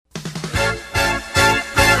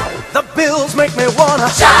Bills make me wanna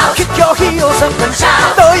shout. Kick your heels up and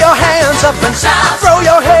shout. Throw your hands up and shout. Throw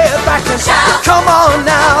your head back and shout. Come on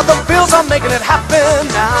now, the Bills are making it happen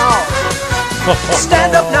now.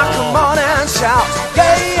 Stand up now, come on and shout.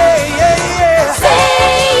 Yeah, yeah, yeah, yeah.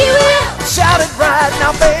 Say you will. Shout it right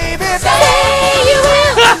now, baby. Say you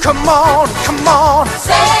will. Come on, come on.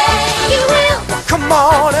 Say you will. Come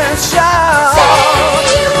on and shout.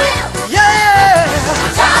 Say you will. Yeah.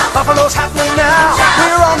 Buffalo's happening now.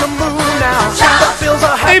 We're on the move now. The Bills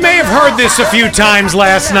are They may have heard this a few times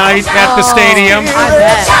last night at the stadium. I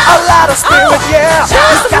bet. A lot of spirit, yeah. There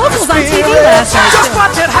were some locals on TV last night. Just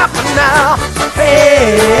watch it happen now.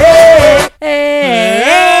 Hey,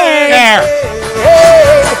 Hey. There.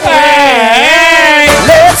 hey,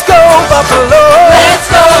 let's go Buffalo.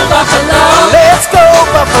 Let's go Buffalo. Let's go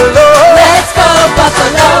Buffalo. Let's go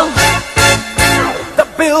Buffalo. The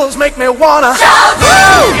Bills make me wanna.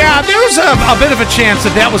 Yeah, there's a bit of a chance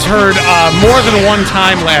that was heard more than one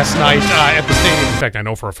time last night at the stadium. In fact, I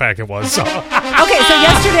know for a fact it was. So. Okay, so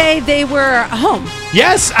yesterday they were home.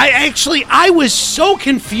 Yes, I was so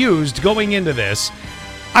confused going into this.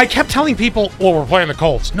 I kept telling people, well, we're playing the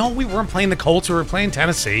Colts. No, we weren't playing the Colts. We were playing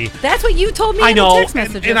Tennessee. That's what you told me I in know, the text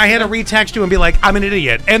message. and I had to retext you and be like, I'm an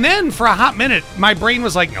idiot. And then for a hot minute, my brain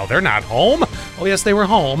was like, no, they're not home. Oh, yes, they were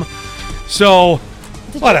home. So,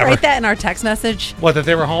 Did whatever. you write that in our text message? What, that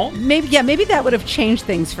they were home? Maybe that would have changed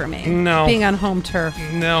things for me. No. Being on home turf.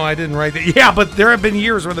 No, I didn't write that. Yeah, but there have been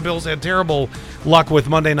years where the Bills had terrible luck with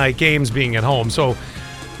Monday night games being at home. So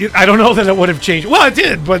I don't know that it would have changed. Well, it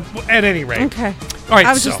did, but at any rate. Okay. All right,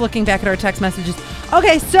 I was just looking back at our text messages.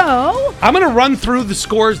 Okay, so I'm going to run through the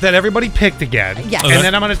scores that everybody picked again. Yes. And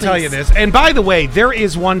then I'm going to tell you this. And by the way, there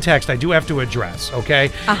is one text I do have to address, okay?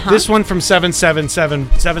 This one from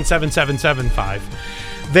 77775.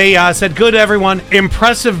 They said, good, everyone.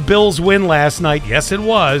 Impressive Bills win last night. Yes, it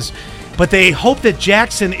was. But they hope that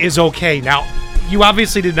Jackson is okay. Now, you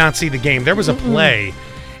obviously did not see the game. There was a play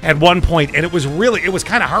at one point, and it was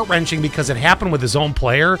kind of heart-wrenching because it happened with his own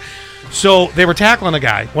player. So they were tackling a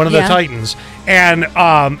guy, one of the Titans, and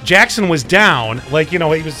Jackson was down, like, he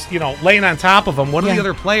was, laying on top of him. One of the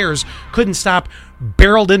other players couldn't stop,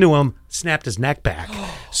 barreled into him, snapped his neck back.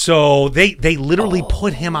 So they literally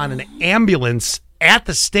put him on an ambulance at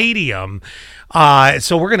the stadium.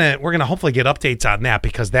 So we're gonna hopefully get updates on that,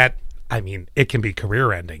 because that, it can be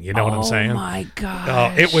career ending. You know what I'm saying? Oh my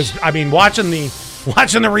God. It was.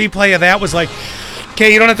 Watching the replay of that was like,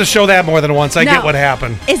 okay, you don't have to show that more than once. I get what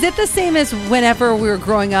happened. Is it the same as whenever we were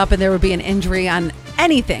growing up and there would be an injury on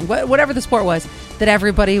anything, whatever the sport was, that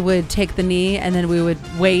everybody would take the knee and then we would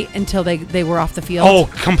wait until they were off the field? Oh,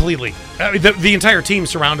 completely. The entire team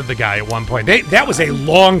surrounded the guy at one point. That was a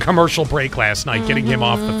long commercial break last night, getting him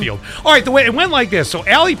off the field. All right, the way it went like this. So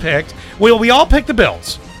Allie picked. Well, we all picked the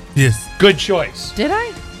Bills. Yes. Good choice. Did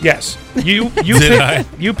I? Yes. You I?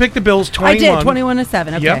 You picked the Bills 21. I did,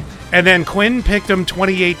 21-7. Okay. Yep. And then Quinn picked them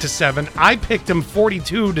 28-7. I picked them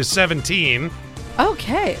 42-17.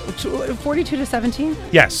 Okay. 42-17?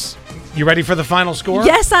 Yes. You ready for the final score?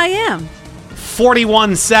 Yes, I am.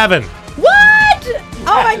 41-7. What?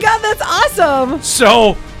 Oh my God, that's awesome.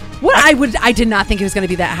 So, What I did not think it was going to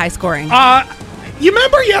be that high scoring. you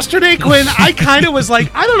remember yesterday, Quinn? I kind of was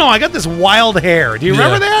like, I don't know, I got this wild hair. Do you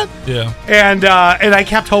remember that? Yeah. And I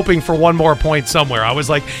kept hoping for one more point somewhere. I was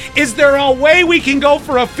like, is there a way we can go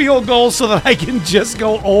for a field goal so that I can just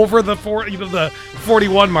go over the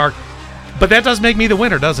 41 mark? But that does make me the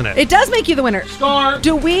winner, doesn't it? It does make you the winner. Star.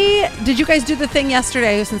 Did you guys do the thing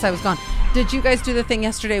yesterday, since I was gone? Did you guys do the thing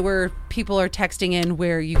yesterday where people are texting in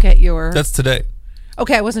where you get your... That's today.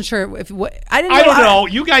 Okay, I wasn't sure if I didn't know. I don't know.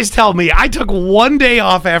 You guys tell me. I took one day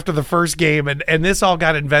off after the first game, and this all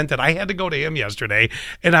got invented. I had to go to him yesterday,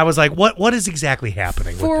 and I was like, "What is exactly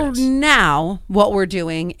happening For with this?" now, what we're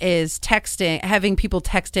doing is having people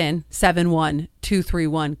text in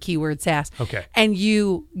 71231 keyword SAS. Okay. And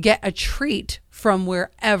you get a treat from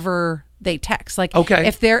wherever they text. Like, okay,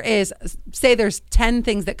 if there is, say there's 10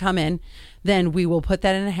 things that come in, then we will put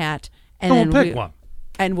that in a hat, and we'll then pick one.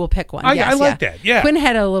 And we'll pick one. I like that. Yeah. Quinn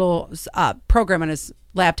had a little program on his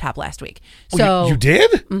laptop last week. So you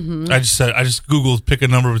did? Mm-hmm. I just Googled pick a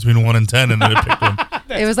number between 1 and 10, and then it picked one.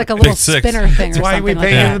 It was like a little spinner thing. That's or why something we like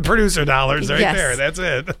pay that. you the producer dollars right Yes. there. That's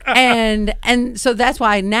it. and so that's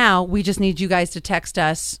why now we just need you guys to text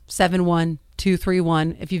us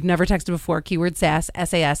 71231 if you've never texted before, keyword SAS,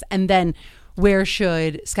 SAS, and then where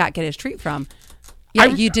should Scott get his treat from? Yeah,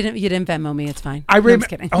 you didn't Venmo me. It's fine. I'm just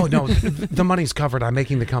kidding. Oh no, the money's covered. I'm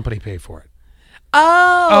making the company pay for it.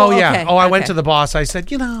 Oh yeah. Okay. I went to the boss. I said,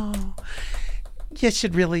 you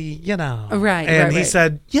should really, Right. And right. he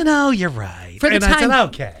said, you're right. For the and time, I said,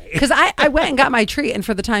 okay. Because I went and got my treat, and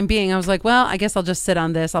for the time being, I was like, well, I guess I'll just sit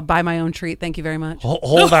on this. I'll buy my own treat. Thank you very much.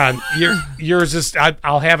 Hold on. Yours is,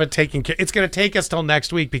 I'll have it taken care. It's going to take us till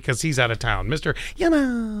next week because he's out of town. Mr.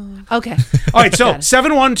 Okay. All right, so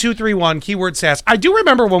 71231, keyword sass. I do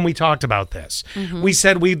remember when we talked about this. Mm-hmm. We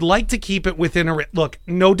said we'd like to keep it within a... Look,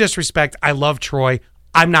 no disrespect. I love Troy.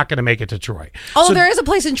 I'm not going to make it to Troy. Oh, So- there is a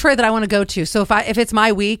place in Troy that I want to go to. So if it's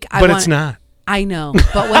my week, it's not. I know,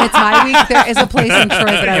 but when it's my week, there is a place in Troy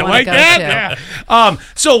that I You want to like go that? to. Yeah.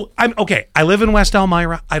 So I'm okay. I live in West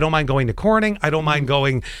Elmira. I don't mind going to Corning. I don't mind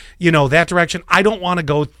going, that direction. I don't want to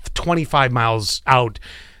go 25 miles out.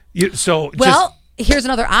 Well, here's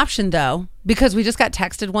another option though, because we just got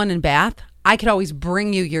texted one in Bath. I could always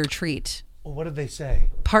bring you your treat. What did they say?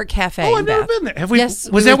 Park Cafe. Oh, in I've never Bath. been there. Have we? Yes,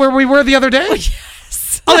 was that where we were the other day?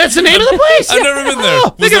 Yes. Oh, that's the name of the place. I've never been there.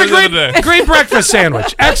 Oh, they Was got there a the other day. great breakfast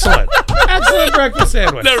sandwich. Excellent breakfast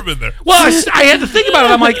sandwich. Never been there. Well, I had to think about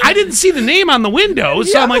it. I'm like, I didn't see the name on the window,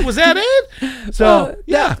 so I'm like, was that it? So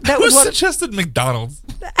yeah, That Who was what. suggested McDonald's?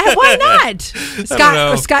 Why not?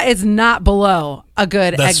 know. Scott is not below a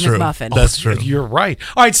good That's egg true. McMuffin. That's true. you're right.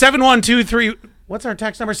 All right, 7123. What's our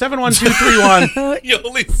text number? 71231. You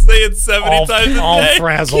only say it 70 times a all day.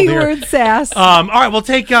 frazzled here. Keyword sass. All right, we'll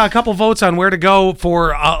take a couple votes on where to go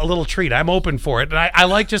for a little treat. I'm open for it, and I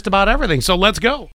like just about everything. So let's go.